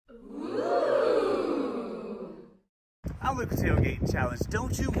I'm Luke with Tailgating Challenge.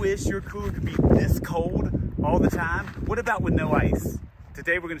 Don't you wish your cooler could be this cold all the time? What about with no ice?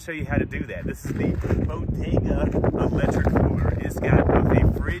 Today we're going to show you how to do that. This is the Bodega electric cooler. It's got both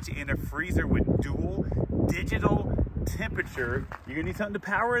a fridge and a freezer with dual digital temperature. You're going to need something to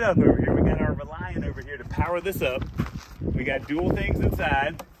power it up over here. We got our Reliant over here to power this up. We got dual things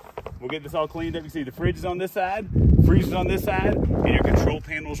inside. We'll get this all cleaned up. You see the fridge is on this side, freezer's on this side, and your control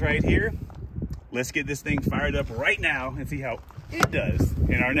panel's right here. Let's get this thing fired up right now and see how it does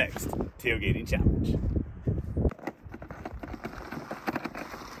in our next tailgating challenge.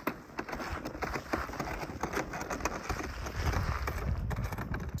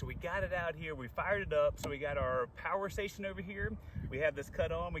 So we got it out here, we fired it up. So we got our power station over here. We have this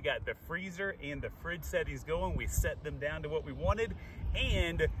cut on, we got the freezer and the fridge settings going. We set them down to what we wanted,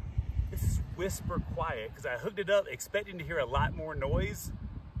 and this is whisper quiet because I hooked it up expecting to hear a lot more noise.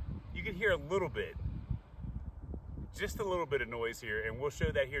 You can hear a little bit, just a little bit of noise here, and we'll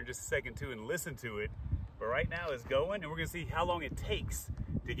show that here in just a second too and listen to it. But right now it's going, and we're gonna see how long it takes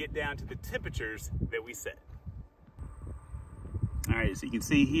to get down to the temperatures that we set. All right, so you can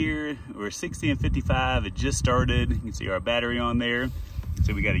see here, we're 60 and 55, it just started. You can see our battery on there.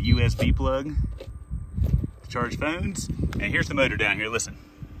 So we got a USB plug to charge phones, and here's the motor down here, listen.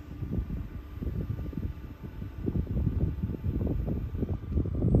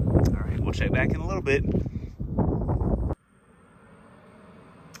 We'll check back in a little bit.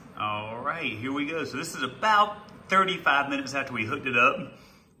 All right, here we go. So this is about 35 minutes after we hooked it up.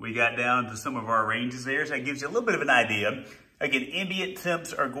 We got down to some of our ranges there, so that gives you a little bit of an idea. Again, ambient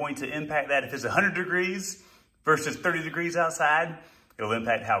temps are going to impact that. If it's 100 degrees versus 30 degrees outside, it'll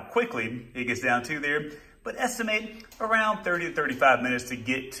impact how quickly it gets down to there. But estimate around 30 to 35 minutes to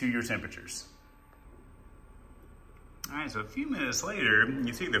get to your temperatures. All right, so a few minutes later,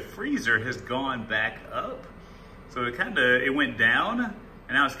 you see the freezer has gone back up. So it went down, and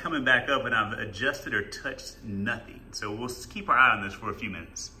now it's coming back up, and I've adjusted or touched nothing. So we'll keep our eye on this for a few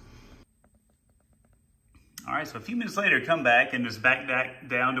minutes. All right, so a few minutes later, come back, and it's back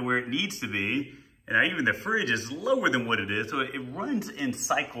down to where it needs to be. And now even the fridge is lower than what it is. So it runs in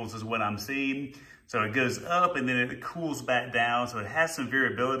cycles is what I'm seeing. So it goes up, and then it cools back down. So it has some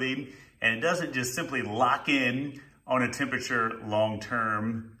variability, and it doesn't just simply lock in on a temperature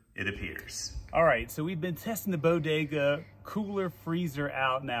long-term, it appears. All right, so we've been testing the Bodega cooler freezer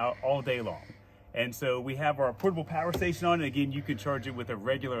out now all day long. And so we have our portable power station on, and again, you can charge it with a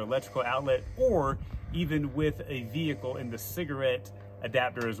regular electrical outlet or even with a vehicle in the cigarette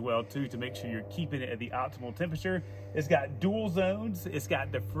adapter as well too, to make sure you're keeping it at the optimal temperature. It's got dual zones. It's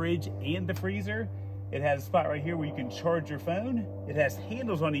got the fridge and the freezer. It has a spot right here where you can charge your phone. It has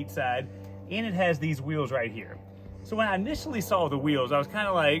handles on each side, and it has these wheels right here. So when I initially saw the wheels, I was kind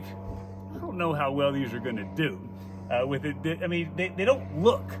of like, I don't know how well these are gonna do with it. I mean, they don't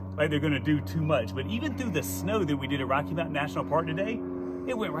look like they're gonna do too much, but even through the snow that we did at Rocky Mountain National Park today,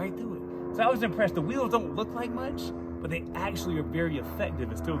 it went right through it. So I was impressed. The wheels don't look like much, but they actually are very effective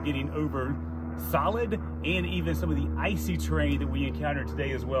at still getting over solid and even some of the icy terrain that we encountered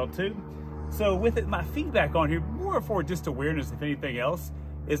today as well too. So with it, my feedback on here, more for just awareness if anything else,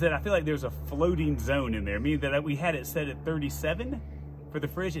 is that I feel like there's a floating zone in there, meaning that we had it set at 37 for the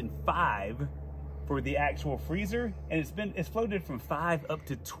fridge and 5 for the actual freezer. And it's floated from 5 up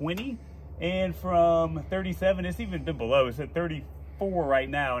to 20, and from 37, it's even been below. It's at 34 right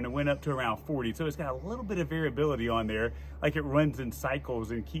now, and it went up to around 40. So it's got a little bit of variability on there, like it runs in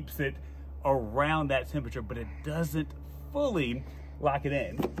cycles and keeps it around that temperature, but it doesn't fully lock it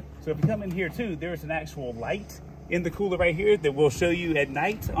in. So if you come in here too, there's an actual light in the cooler right here that we'll show you at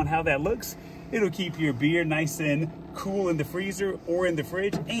night on how that looks. It'll keep your beer nice and cool in the freezer or in the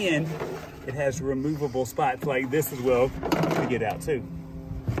fridge, and it has removable spots like this as well to get out too.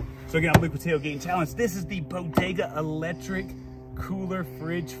 So again, I'm Luke with Tailgating Challenge. This is the Bodega electric cooler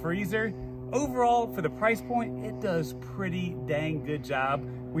fridge freezer. Overall, for the price point, it does pretty dang good job.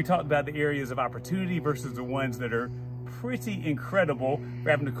 We talked about the areas of opportunity versus the ones that are pretty incredible for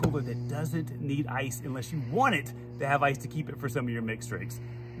having a cooler that doesn't need ice unless you want it to have ice to keep it for some of your mixed drinks.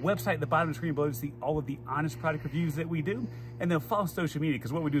 Website at the bottom of the screen below to see all of the honest product reviews that we do, and then follow social media,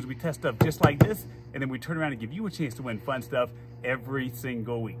 because what we do is we test stuff just like this, and then we turn around and give you a chance to win fun stuff every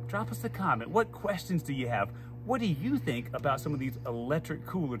single week. Drop us a comment. What questions do you have? What do you think about some of these electric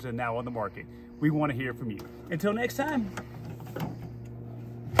coolers that are now on the market? We want to hear from you. Until next time,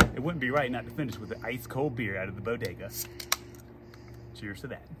 it wouldn't be right not to finish with an ice cold beer out of the Bodega. Cheers to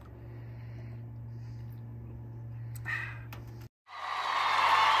that.